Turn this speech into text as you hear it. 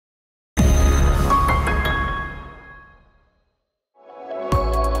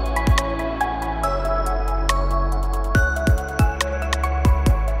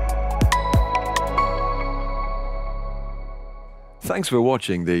Thanks for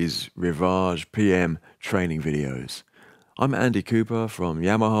watching these RIVAGE PM training videos. I'm Andy Cooper from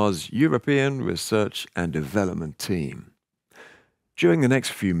Yamaha's European Research and Development team. During the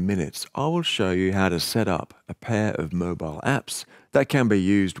next few minutes, I will show you how to set up a pair of mobile apps that can be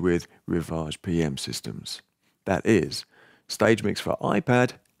used with RIVAGE PM systems. That is, StageMix for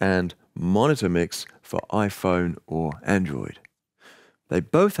iPad and MonitorMix for iPhone or Android. They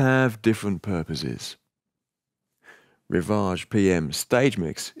both have different purposes. RIVAGE PM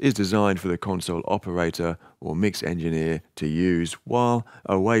StageMix is designed for the console operator or mix engineer to use while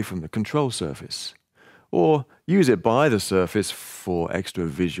away from the control surface, or use it by the surface for extra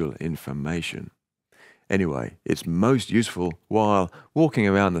visual information. Anyway, it's most useful while walking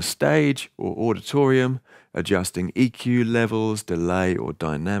around the stage or auditorium, adjusting EQ levels, delay or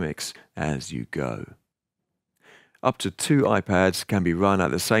dynamics as you go. Up to 2 iPads can be run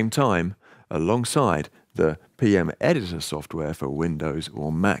at the same time alongside the PM Editor software for Windows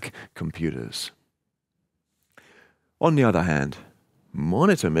or Mac computers. On the other hand,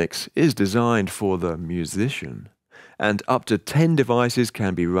 MonitorMix is designed for the musician, and up to 10 devices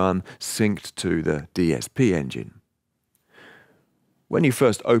can be run synced to the DSP engine. When you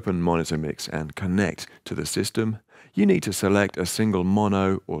first open MonitorMix and connect to the system, you need to select a single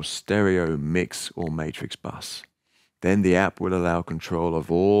mono or stereo mix or matrix bus. Then the app will allow control of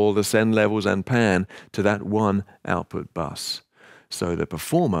all the send levels and pan to that one output bus, so the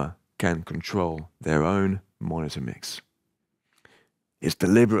performer can control their own monitor mix. It's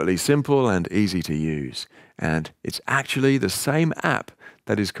deliberately simple and easy to use, and it's actually the same app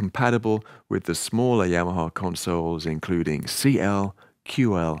that is compatible with the smaller Yamaha consoles including CL,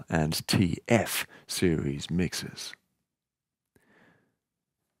 QL and TF series mixers.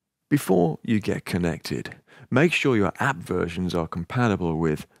 Before you get connected, make sure your app versions are compatible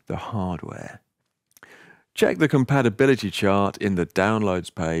with the hardware. Check the compatibility chart in the downloads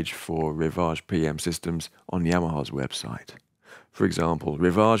page for RIVAGE PM systems on Yamaha's website. For example,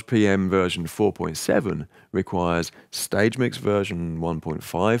 RIVAGE PM version 4.7 requires StageMix version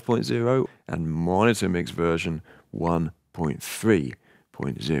 1.5.0 and MonitorMix version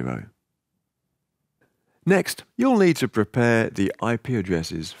 1.3.0. Next, you'll need to prepare the IP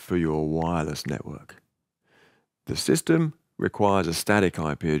addresses for your wireless network. The system requires a static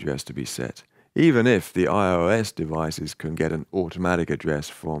IP address to be set, even if the iOS devices can get an automatic address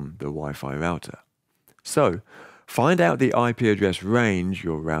from the Wi-Fi router. So, find out the IP address range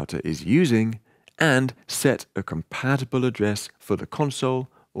your router is using and set a compatible address for the console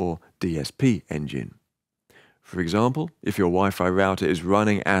or DSP engine. For example, if your Wi-Fi router is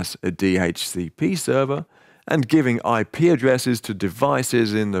running as a DHCP server and giving IP addresses to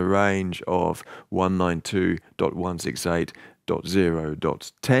devices in the range of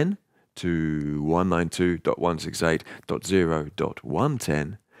 192.168.0.10 to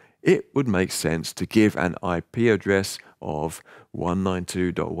 192.168.0.110, it would make sense to give an IP address of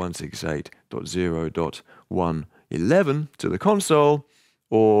 192.168.0.111 to the console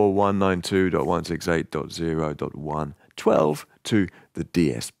or 192.168.0.112 to the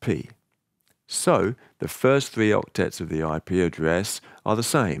DSP. So, the first 3 octets of the IP address are the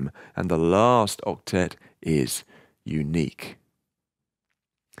same, and the last octet is unique.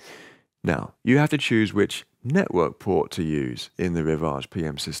 Now, you have to choose which network port to use in the RIVAGE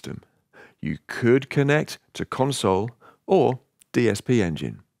PM system. You could connect to console or DSP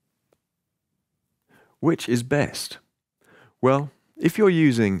engine. Which is best? Well, if you're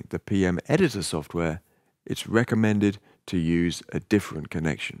using the PM Editor software, it's recommended to use a different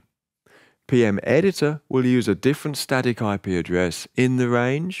connection. PM Editor will use a different static IP address in the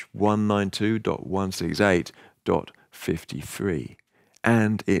range 192.168.53,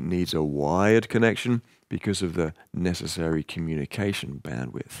 and it needs a wired connection because of the necessary communication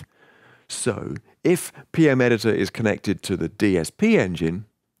bandwidth. So, if PM Editor is connected to the DSP engine,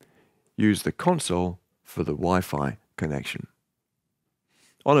 use the console for the Wi-Fi connection.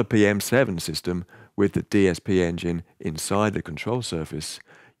 On a PM7 system with the DSP engine inside the control surface,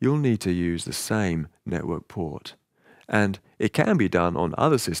 you'll need to use the same network port. And it can be done on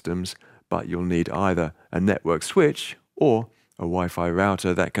other systems, but you'll need either a network switch or a Wi-Fi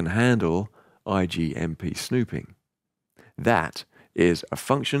router that can handle IGMP snooping. That is a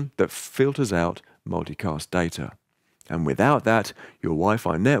function that filters out multicast data. And without that, your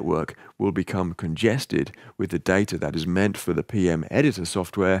Wi-Fi network will become congested with the data that is meant for the PM Editor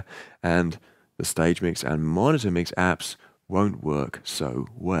software, and the StageMix and MonitorMix apps won't work so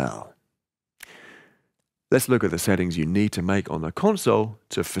well. Let's look at the settings you need to make on the console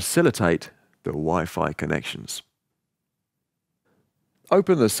to facilitate the Wi-Fi connections.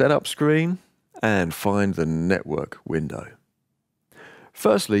 Open the setup screen and find the network window.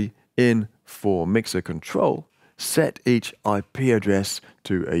 Firstly, in For Mixer Control, set each IP address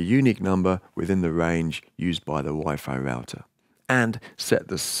to a unique number within the range used by the Wi-Fi router, and set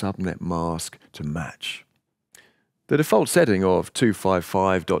the subnet mask to match. The default setting of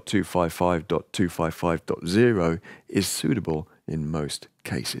 255.255.255.0 is suitable in most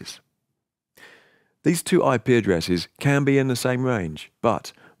cases. These two IP addresses can be in the same range,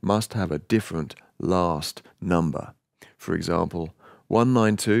 but must have a different last number. For example,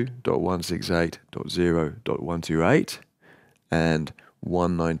 192.168.0.128 and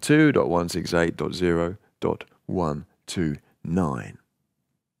 192.168.0.129.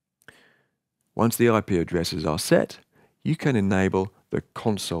 Once the IP addresses are set, you can enable the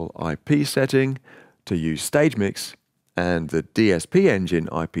console IP setting to use StageMix and the DSP engine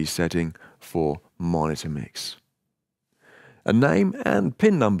IP setting for MonitorMix. A name and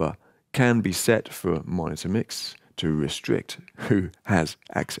PIN number can be set for MonitorMix to restrict who has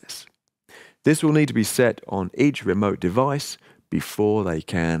access. This will need to be set on each remote device before they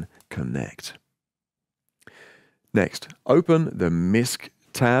can connect. Next, open the MISC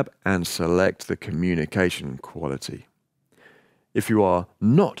tab and select the communication quality. If you are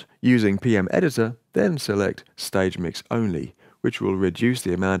not using PM Editor, then select StageMix only, which will reduce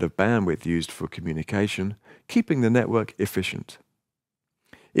the amount of bandwidth used for communication, keeping the network efficient.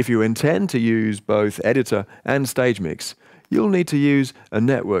 If you intend to use both Editor and StageMix, you'll need to use a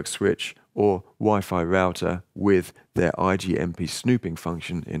network switch or Wi-Fi router with their IGMP snooping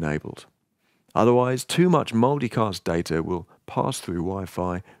function enabled. Otherwise, too much multicast data will pass through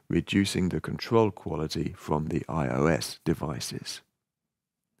Wi-Fi, reducing the control quality from the iOS devices.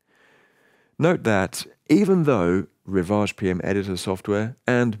 Note that even though RIVAGE PM editor software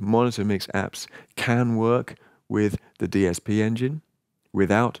and MonitorMix apps can work with the DSP engine,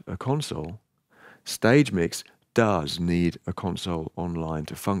 without a console, StageMix does need a console online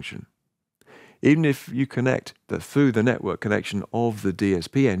to function. Even if you connect through the network connection of the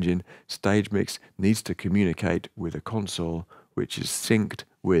DSP engine, StageMix needs to communicate with a console which is synced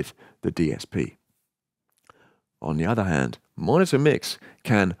with the DSP. On the other hand, MonitorMix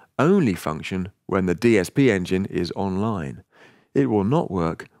can only function when the DSP engine is online. It will not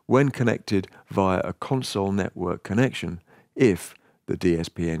work when connected via a console network connection if the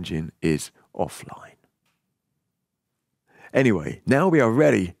DSP engine is offline. Anyway, now we are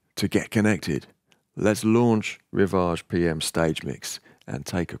ready to get connected. Let's launch RIVAGE PM StageMix and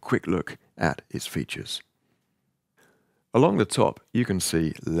take a quick look at its features. Along the top, you can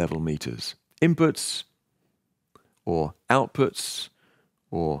see level meters, inputs or outputs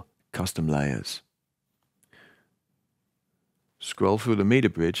or custom layers. Scroll through the meter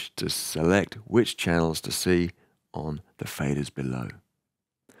bridge to select which channels to see on the faders below.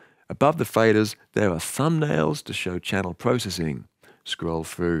 Above the faders, there are thumbnails to show channel processing. Scroll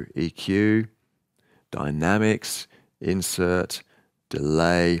through EQ, Dynamics, Insert,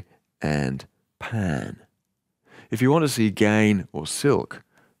 Delay, and Pan. If you want to see gain or silk,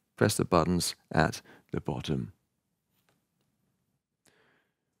 press the buttons at the bottom.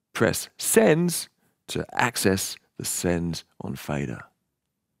 Press Sends to access the send on fader.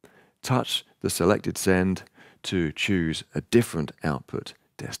 Touch the selected send to choose a different output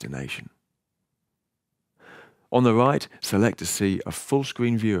destination. On the right, select to see a full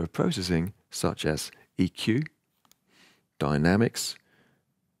screen view of processing such as EQ, Dynamics,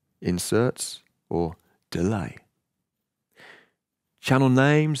 Inserts, or Delay. Channel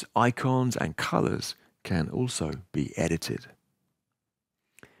names, icons, and colors can also be edited.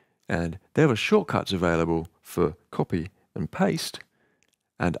 And there are shortcuts available for copy and paste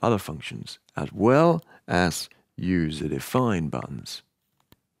and other functions, as well as user-defined buttons.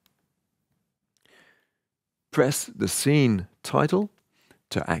 Press the scene title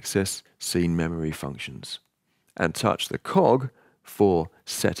to access scene memory functions, and touch the cog for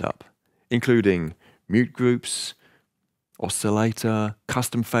setup, including mute groups, oscillator,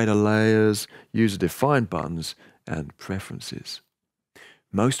 custom fader layers, user-defined buttons, and preferences.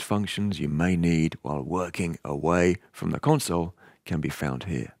 Most functions you may need while working away from the console can be found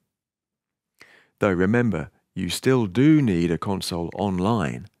here. Though remember, you still do need a console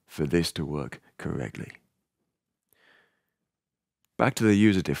online for this to work correctly. Back to the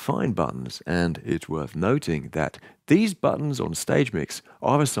user-defined buttons, and it's worth noting that these buttons on StageMix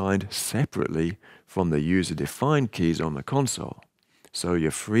are assigned separately from the user-defined keys on the console, so you're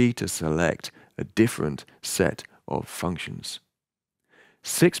free to select a different set of functions.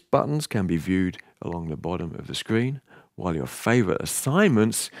 6 buttons can be viewed along the bottom of the screen, while your favorite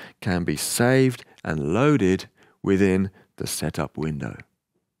assignments can be saved and loaded within the setup window.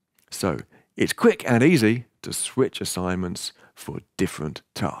 So, It's quick and easy to switch assignments for different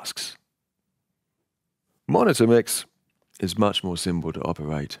tasks. MonitorMix is much more simple to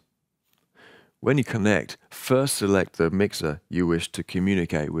operate. When you connect, first select the mixer you wish to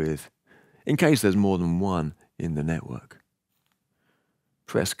communicate with, in case there's more than one in the network.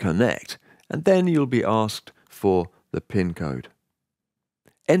 Press Connect, and then you'll be asked for the PIN code.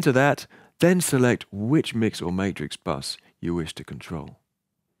 Enter that, then select which mix or matrix bus you wish to control.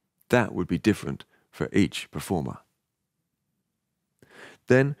 That would be different for each performer.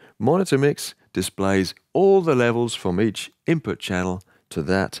 Then MonitorMix displays all the levels from each input channel to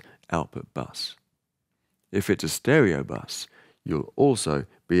that output bus. If it's a stereo bus, you'll also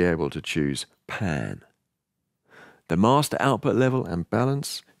be able to choose pan. The master output level and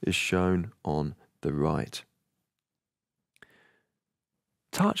balance is shown on the right.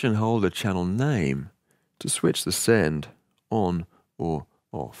 Touch and hold the channel name to switch the send on or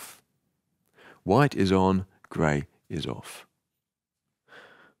off. White is on, grey is off.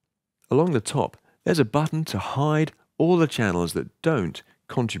 Along the top, there's a button to hide all the channels that don't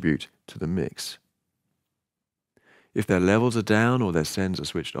contribute to the mix. If their levels are down or their sends are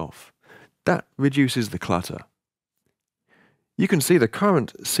switched off, that reduces the clutter. You can see the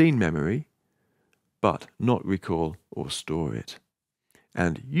current scene memory, but not recall or store it.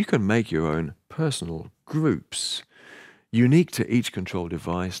 And you can make your own personal groups, unique to each control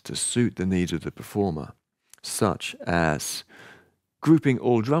device to suit the needs of the performer, such as grouping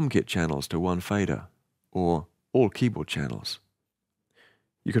all drum kit channels to one fader, or all keyboard channels.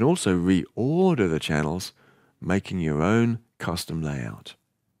 You can also reorder the channels, making your own custom layout.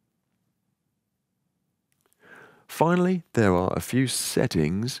 Finally, there are a few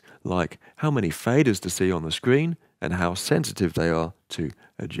settings like how many faders to see on the screen and how sensitive they are to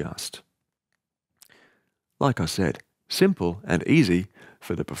adjust. Like I said, simple and easy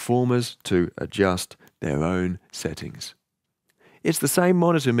for the performers to adjust their own settings. It's the same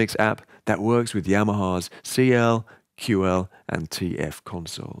MonitorMix app that works with Yamaha's CL, QL and TF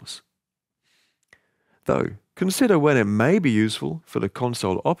consoles. Though, consider when it may be useful for the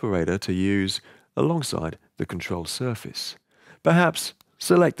console operator to use alongside the control surface. Perhaps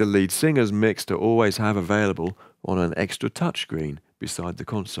select the lead singer's mix to always have available on an extra touchscreen beside the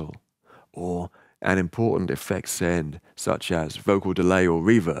console, or an important effect send such as vocal delay or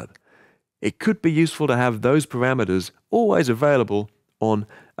reverb. It could be useful to have those parameters always available on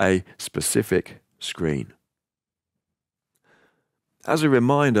a specific screen. As a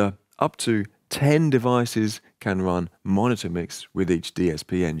reminder, up to 10 devices can run MonitorMix with each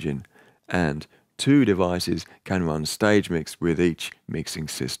DSP engine, and 2 devices can run StageMix with each mixing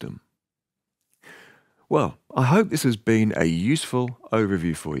system. Well, I hope this has been a useful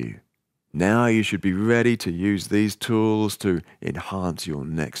overview for you. Now you should be ready to use these tools to enhance your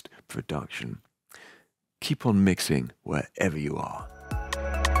next production. Keep on mixing wherever you are.